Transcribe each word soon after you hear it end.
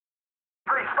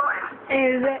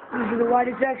And this is the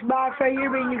widest X box right here,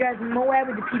 bringing you guys from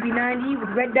Moab with the pp90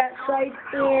 with red dot sight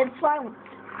and silence.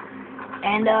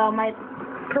 And my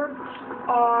perks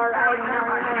are, I don't know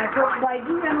my perks, but I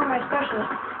do remember my specialist.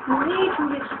 You need to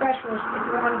get specialist if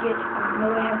you want to get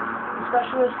Moab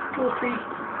specialist kill streak,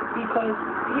 because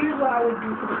here's what I would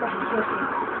do for the specialist kill streak.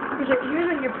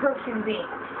 Here's what your perks can be.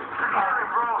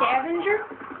 Scavenger,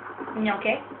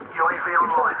 okay.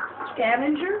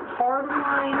 Scavenger,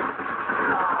 hardline,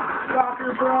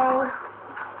 rocker throw,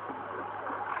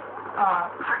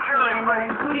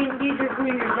 and including these are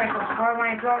including your specials.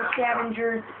 Hardline throw,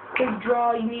 scavenger, quick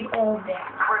draw. You need all of that.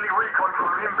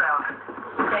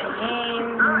 Steady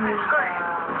aim. You need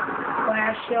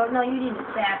flash shield. No, you need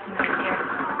assassin right there,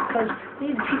 because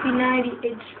these pp90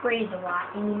 it sprays a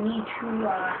lot, and you need to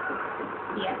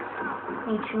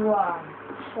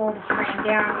slow the spraying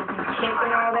down with your kick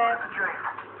and all that.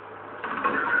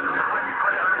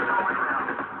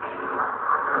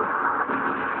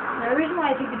 Now, the reason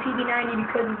why I picked the pp90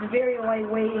 because it's very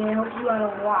lightweight and it helps you out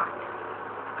a lot.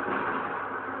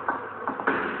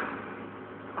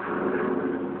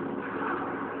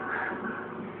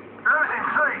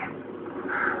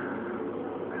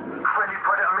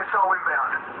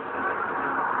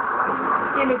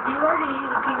 And if you already use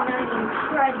the pp90 and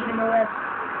try to get an OS,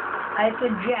 I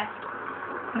suggest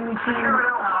using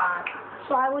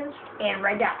silence and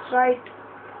red dot sight,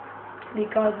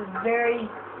 because it's very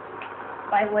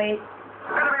lightweight.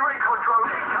 Enemy recon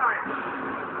drone incoming.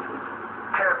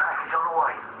 Care package on the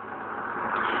way.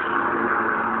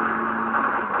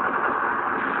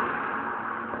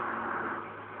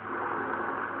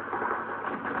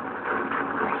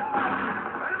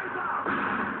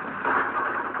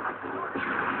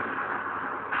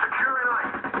 Securing A.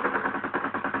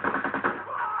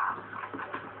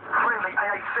 Friendly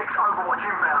AA6 Overwatch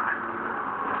inbound.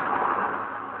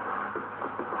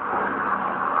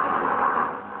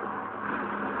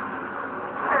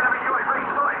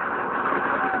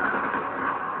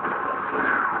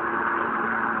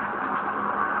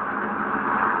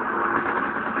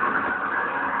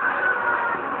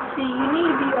 See, you need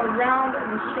to be around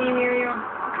the same area.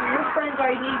 When your friends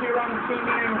are, you need to be around the same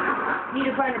area. You need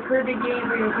to find a perfect game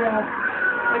for yourself.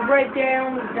 Like right there, I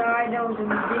almost died. That was a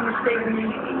big mistake of me.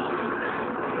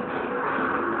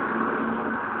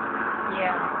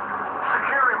 Yeah.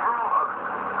 Securing Bravo.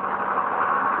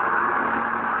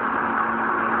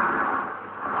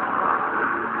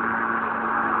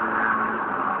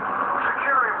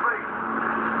 Securing B.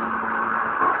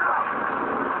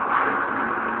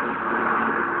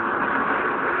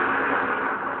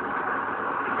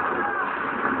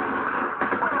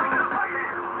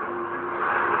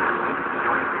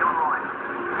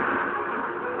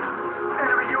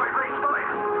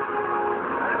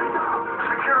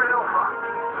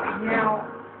 Now,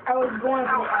 I was going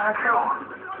for the alpha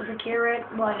to secure it,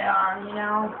 but,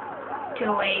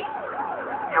 too late.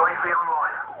 UAV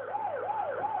online.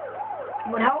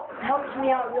 What helps me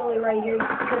out really right here,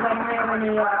 because I don't have any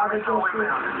other kill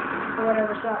streaks or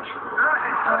whatever such.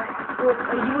 With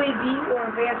a UAV or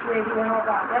advanced UAV will help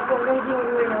out. That's the only thing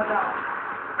will really help out,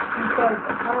 because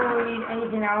I don't really need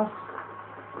anything else.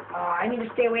 I need to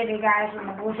stay away from the guys with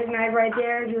the ballistic knife right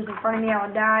there. If he was in front of me, I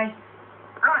would die.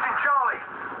 Losing Charlie.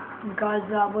 Because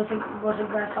ballistic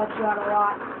vest helps you out a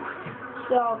lot.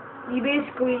 So, you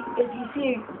basically, if you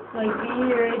see, like, if you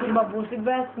hear anything about ballistic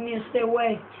vest, you need to stay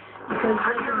away. Because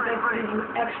ballistic vest gives you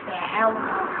extra health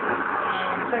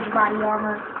and special body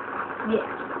armor. Yeah.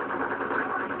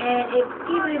 And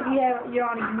even if you're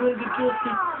on a really good kill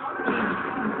streak,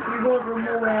 you're going for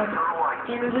Moab,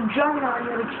 and there's a juggernaut on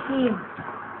the other team,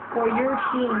 or your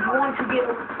team, you want to get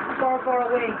far, far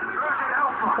away.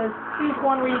 Because here's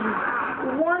one reason.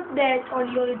 Once that's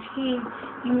on the other team,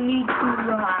 you need to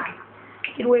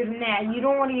get away from that. You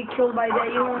don't want to get killed by that.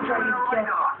 You don't want to try to get killed.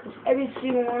 Because every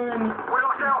single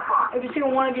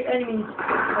one of your enemies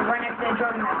are right next to that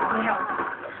juggernaut. They help.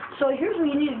 So here's what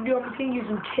you need to do. I'm going to give you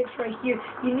some tips right here.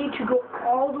 You need to go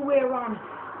all the way around.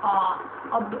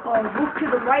 Look to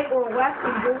the right or left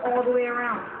and go all the way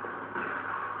around.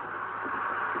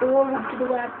 Or look to the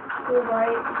left or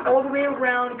right, all the way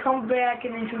around, come back,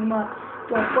 and then shoot them up.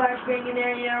 Do a flashbang in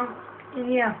there,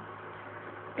 and yeah.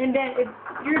 And then if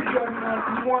you're juggernaut,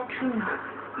 you want to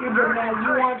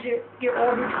get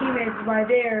all your teammates by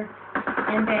there,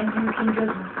 and then you can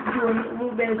just do a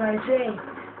little bit as I say.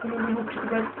 And then you look to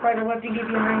the right or left and get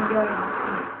behind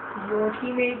your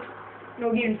teammates.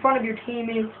 Get in front of your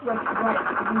teammates, left to right,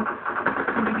 and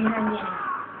get behind the enemy.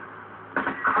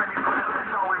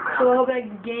 So I hope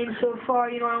that game so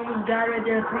far, I almost died right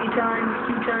there 3 times,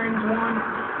 2 times,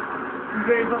 1.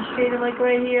 Very frustrating, like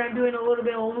right here, I'm doing a little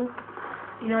bit of loop.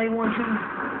 you know, you want to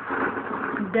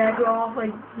back off,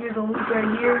 like, here's a loop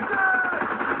right here.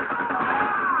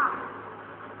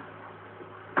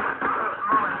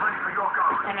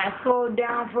 And I slowed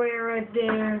down for you right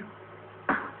there.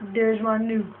 There's my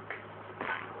nuke.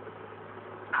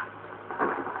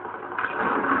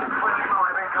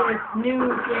 It's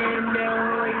nuke, and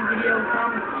like the video,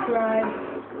 comment, subscribe.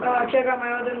 Check out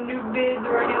my other nuke vids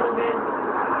or any other vids.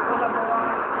 I'll have a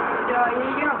lot. And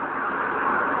here you go.